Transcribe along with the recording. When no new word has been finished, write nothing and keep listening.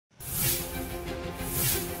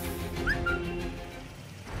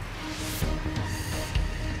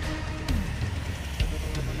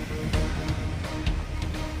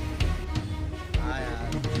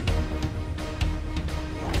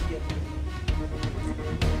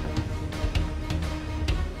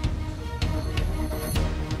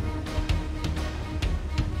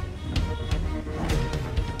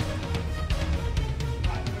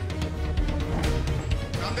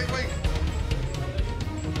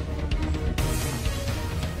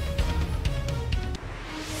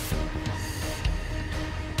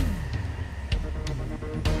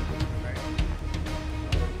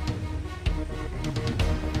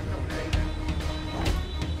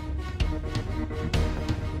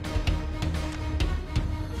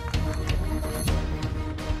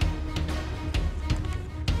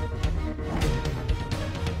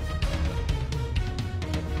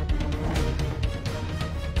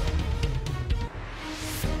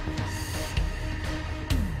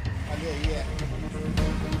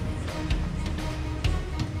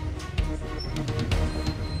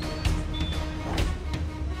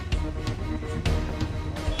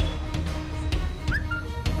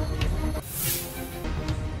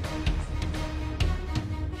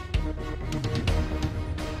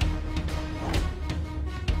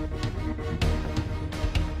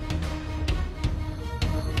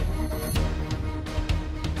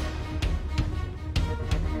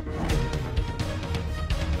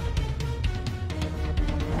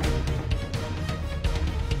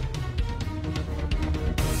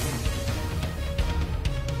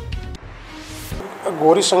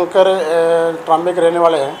गौरी शंकर ट्राम्बे के रहने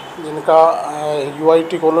वाले हैं, जिनका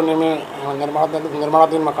यूआईटी कॉलोनी में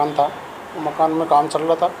निर्माणाधीन मकान था। मकान में काम चल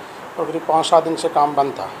रहा था और करीब 5-7 दिन से काम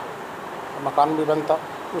बंद था, मकान भी बंद था।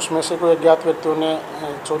 उसमें से कोई अज्ञात व्यक्तियों ने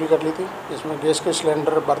चोरी कर ली थी। इसमें गैस के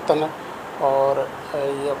सिलेंडर, बर्तन और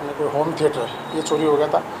ये अपने कोई होम थिएटर ये चोरी हो गया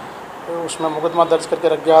था। तो उसमें मुकदमा दर्ज करके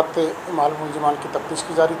अज्ञात माल मुलजिमान की तफ्तीश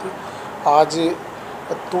की जा रही थी। आज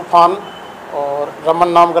तूफान और रमन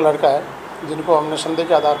नाम का लड़का है, जिनको हमने संदेह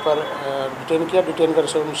के आधार पर डिटेन किया। डिटेन कर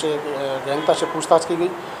से उनसे गहनता से पूछताछ की गई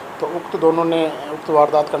तो उक्त दोनों ने उक्त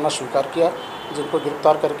वारदात करना स्वीकार किया, जिनको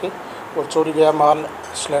गिरफ्तार करके और चोरी गया माल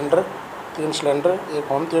सिलेंडर, 3 सिलेंडर,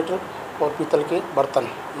 एक होम थिएटर और पीतल के बर्तन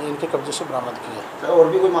ये इनके कब्जे से बरामद किए। और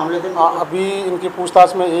भी कोई मामले थे? हाँ, अभी इनकी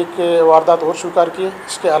पूछताछ में एक वारदात और स्वीकार की है।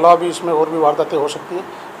 इसके अलावा भी इसमें और भी वारदातें हो सकती हैं।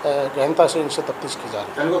 गहनता से इनसे तफ्तीश की जा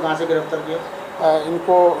रही है। इनको कहाँ से गिरफ्तार किया?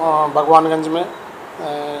 इनको भगवानगंज में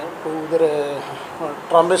कोई उधर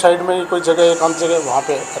ट्राम्बे साइड में कोई जगह, एक जगह वहाँ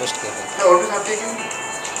पे अरेस्ट किया गया। और भी साथी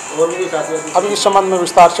हैं? और भी साथी? अभी इस संबंध में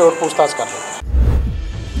विस्तार से और पूछताछ कर रहे हैं।